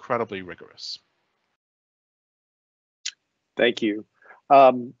incredibly rigorous. Thank you.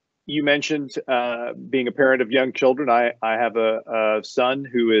 You mentioned being a parent of young children. I have a son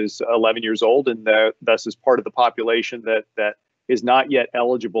who is 11 years old, and thus is part of the population that is not yet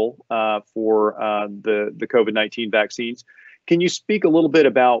eligible for the COVID-19 vaccines. Can you speak a little bit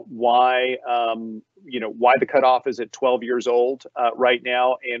about why why the cutoff is at 12 years old right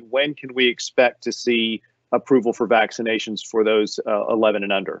now, and when can we expect to see approval for vaccinations for those 11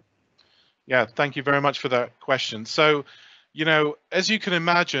 and under? Yeah, thank you very much for that question. So, as you can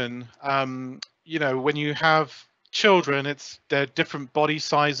imagine, when you have children, they're different body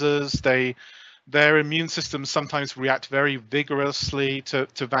sizes. Their immune systems sometimes react very vigorously to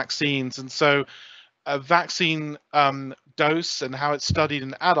vaccines, and so a vaccine dose and how it's studied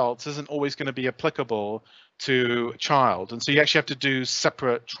in adults isn't always going to be applicable to a child, and so you actually have to do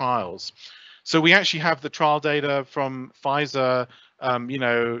separate trials. So we actually have the trial data from Pfizer,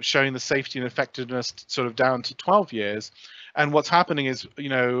 showing the safety and effectiveness sort of down to 12 years. And what's happening is,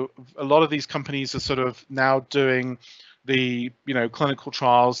 a lot of these companies are sort of now doing the, clinical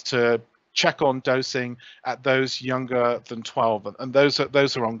trials to check on dosing at those younger than 12, and those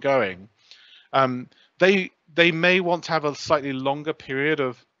are ongoing. They may want to have a slightly longer period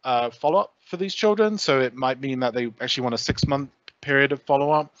of follow-up for these children, so it might mean that they actually want a 6-month period of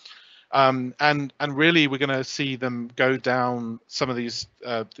follow-up. And really, we're going to see them go down some of these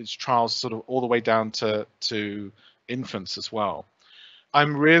trials sort of all the way down to infants as well.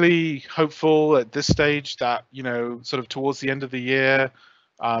 I'm really hopeful at this stage that, sort of towards the end of the year,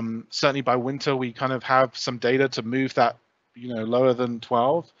 certainly by winter, we kind of have some data to move that, lower than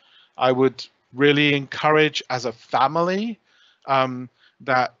 12. I would really encourage as a family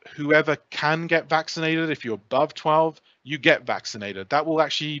that whoever can get vaccinated, if you're above 12, you get vaccinated. That will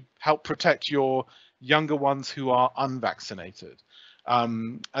actually help protect your younger ones who are unvaccinated.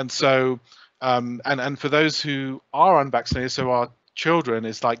 And so, and for those who are unvaccinated, so our children,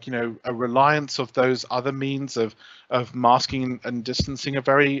 is like, a reliance of those other means of masking and distancing are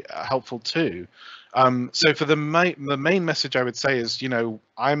very helpful too. So for the main message I would say is,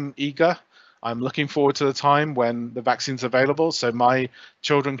 I'm eager. I'm looking forward to the time when the vaccine's available so my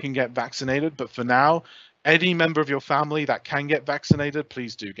children can get vaccinated. But for now, any member of your family that can get vaccinated,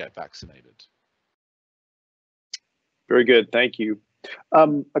 please do get vaccinated. Very good. Thank you.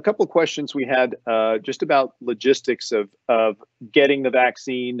 A couple of questions we had just about logistics of getting the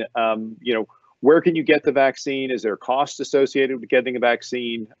vaccine. Where can you get the vaccine? Is there a cost associated with getting a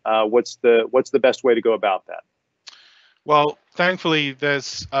vaccine? What's the best way to go about that? Well, thankfully,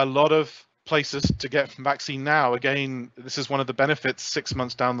 there's a lot of places to get vaccine now. Again, this is one of the benefits 6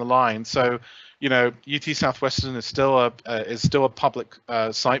 months down the line. So, UT Southwestern is still a public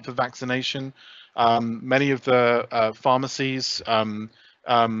site for vaccination. Many of the pharmacies,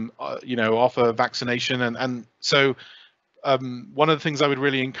 offer vaccination, and so one of the things I would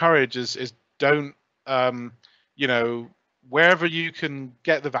really encourage is don't, wherever you can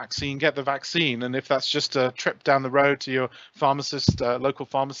get the vaccine, and if that's just a trip down the road to your pharmacist, local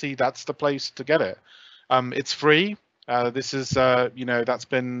pharmacy, that's the place to get it. It's free. This is, that's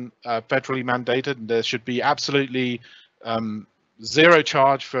been federally mandated, and there should be absolutely zero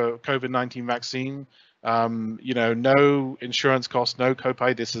charge for COVID-19 vaccine. No insurance cost, no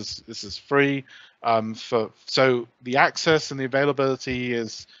copay. This is free. So the access and the availability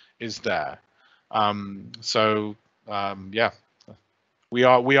is there. Yeah,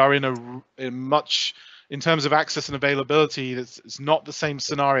 we are in much, in terms of access and availability, it's not the same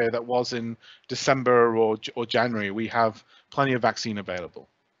scenario that was in December or January. We have plenty of vaccine available.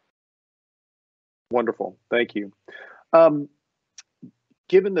 Wonderful, thank you.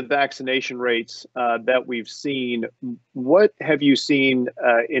 Given the vaccination rates that we've seen, what have you seen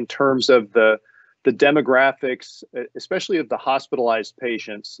in terms of the demographics, especially of the hospitalized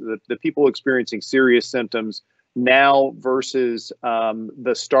patients, the people experiencing serious symptoms now versus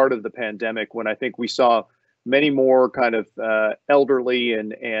the start of the pandemic, when I think we saw many more kind of elderly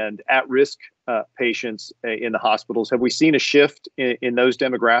and at-risk patients in the hospitals? Have we seen a shift in those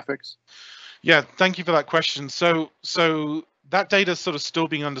demographics? Yeah, thank you for that question. So that data is sort of still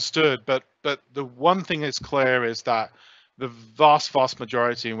being understood, but the one thing that's clear is that the vast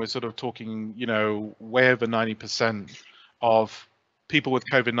majority, and we're sort of talking, way over 90% of people with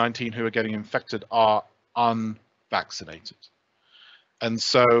COVID-19 who are getting infected are unvaccinated. And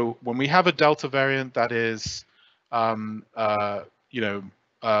so when we have a Delta variant that is,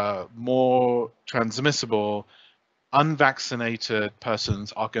 more transmissible, unvaccinated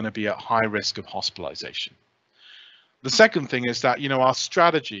persons are going to be at high risk of hospitalization. The second thing is that, our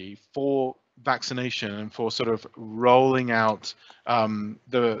strategy for vaccination and for sort of rolling out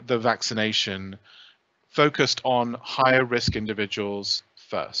the vaccination focused on higher risk individuals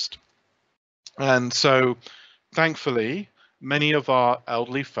first. And so thankfully, many of our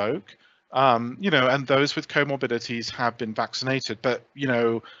elderly folk, and those with comorbidities have been vaccinated, but,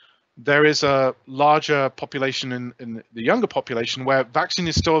 there is a larger population in the younger population where vaccine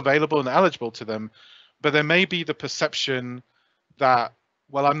is still available and eligible to them, but there may be the perception that,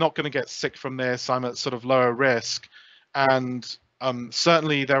 well, I'm not going to get sick from this, I'm at sort of lower risk. And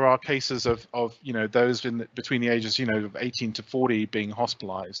certainly there are cases of those between the ages, of 18 to 40 being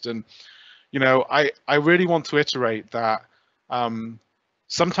hospitalized. And, I really want to iterate that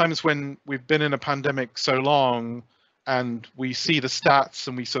sometimes when we've been in a pandemic so long, and we see the stats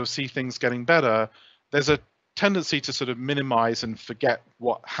and we sort of see things getting better, there's a tendency to sort of minimize and forget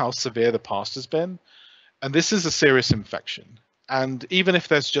how severe the past has been. And this is a serious infection. And even if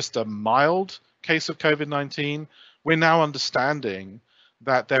there's just a mild case of COVID-19, we're now understanding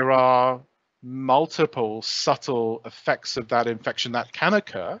that there are multiple subtle effects of that infection that can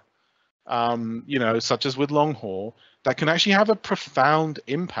occur, such as with long haul, that can actually have a profound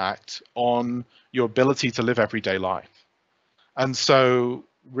impact on your ability to live everyday life. And so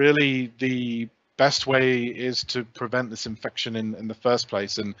really the best way is to prevent this infection in the first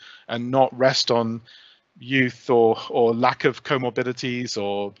place, and not rest on youth or lack of comorbidities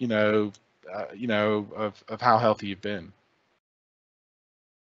or, of how healthy you've been.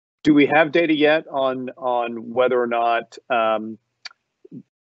 Do we have data yet on whether or not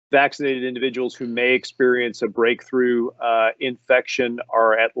vaccinated individuals who may experience a breakthrough infection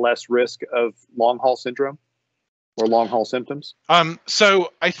are at less risk of long haul syndrome or long haul symptoms?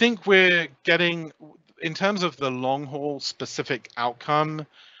 So I think we're getting, in terms of the long haul specific outcome,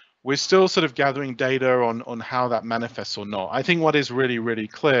 we're still sort of gathering data on how that manifests or not. I think what is really, really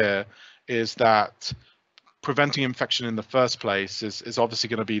clear is that preventing infection in the first place is obviously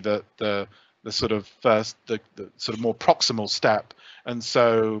going to be the sort of first, the sort of more proximal step. And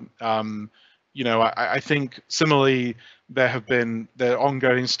so, I think similarly, there are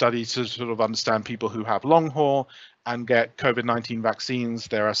ongoing studies to sort of understand people who have long haul and get COVID-19 vaccines.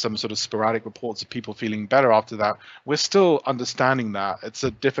 There are some sort of sporadic reports of people feeling better after that. We're still understanding that. It's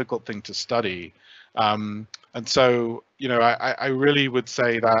a difficult thing to study. And so, I really would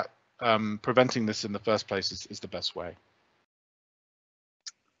say that preventing this in the first place is the best way.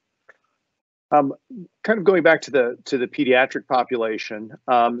 Kind of going back to the pediatric population.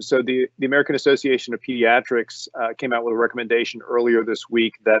 So the American Association of Pediatrics came out with a recommendation earlier this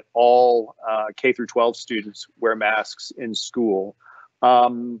week that all K through 12 students wear masks in school.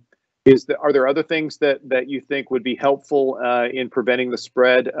 Are there other things that you think would be helpful in preventing the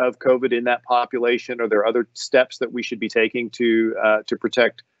spread of COVID in that population? Are there other steps that we should be taking to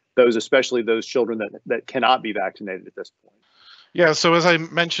protect those, especially those children that cannot be vaccinated at this point? Yeah, so as I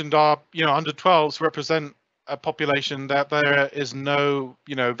mentioned, our under 12s represent a population that there is no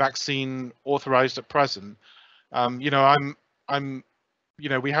vaccine authorized at present. We have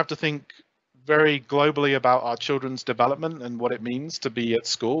to think very globally about our children's development and what it means to be at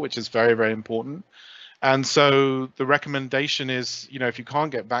school, which is very, very important. And so the recommendation is, if you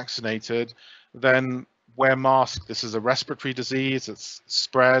can't get vaccinated, then wear masks. This is a respiratory disease. It's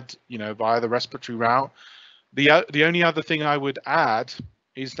spread, via the respiratory route. The only other thing I would add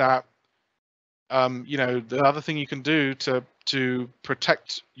is that the other thing you can do to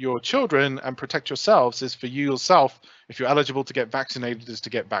protect your children and protect yourselves is for you yourself, if you're eligible to get vaccinated, is to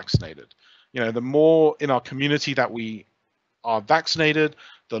get vaccinated. The more in our community that we are vaccinated,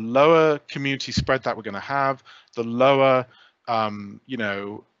 the lower community spread that we're going to have, the lower,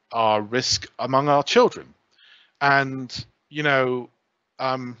 our risk among our children. And,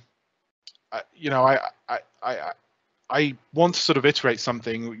 I want to sort of iterate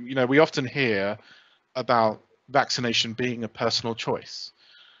something. We often hear about vaccination being a personal choice.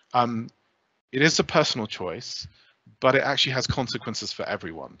 It is a personal choice, but it actually has consequences for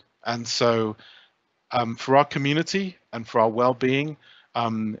everyone. And so for our community and for our well-being,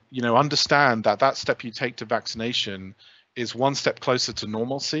 understand that step you take to vaccination is one step closer to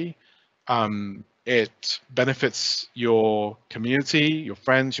normalcy. It benefits your community, your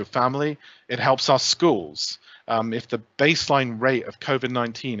friends, your family. It helps our schools. If the baseline rate of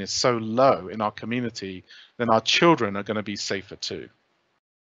COVID-19 is so low in our community, then our children are going to be safer too.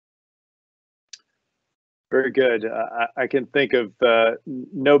 Very good. I can think of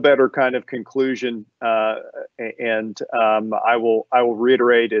no better kind of conclusion, and I will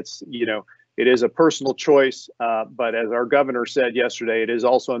reiterate. It is a personal choice, but as our governor said yesterday, it is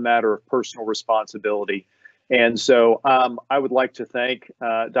also a matter of personal responsibility. And so I would like to thank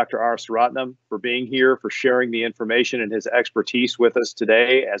Dr. Arasaratnam for being here, for sharing the information and his expertise with us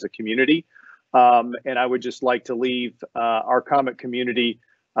today as a community. And I would just like to leave our comment community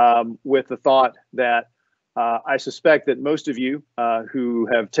with the thought that I suspect that most of you who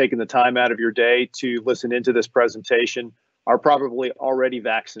have taken the time out of your day to listen into this presentation are probably already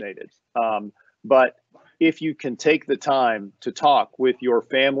vaccinated. But if you can take the time to talk with your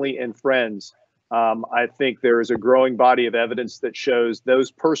family and friends, I think there is a growing body of evidence that shows those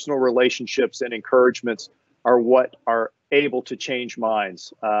personal relationships and encouragements are what are able to change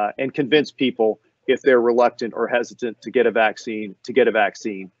minds and convince people, if they're reluctant or hesitant to get a vaccine,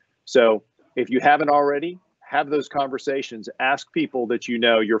 So if you haven't already, have those conversations. Ask people that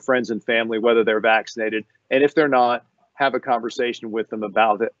your friends and family, whether they're vaccinated, and if they're not, have a conversation with them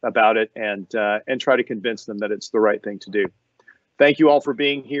about it, and try to convince them that it's the right thing to do. Thank you all for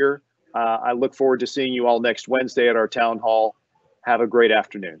being here. I look forward to seeing you all next Wednesday at our town hall. Have a great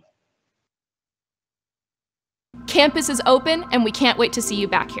afternoon. Campus is open, and we can't wait to see you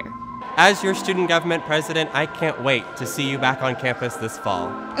back here. As your student government president, I can't wait to see you back on campus this fall.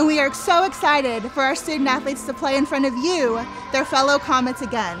 And we are so excited for our student athletes to play in front of you, their fellow Comets,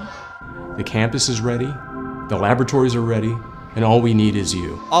 again. The campus is ready, the laboratories are ready, and all we need is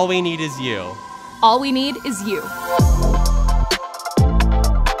you. All we need is you. All we need is you.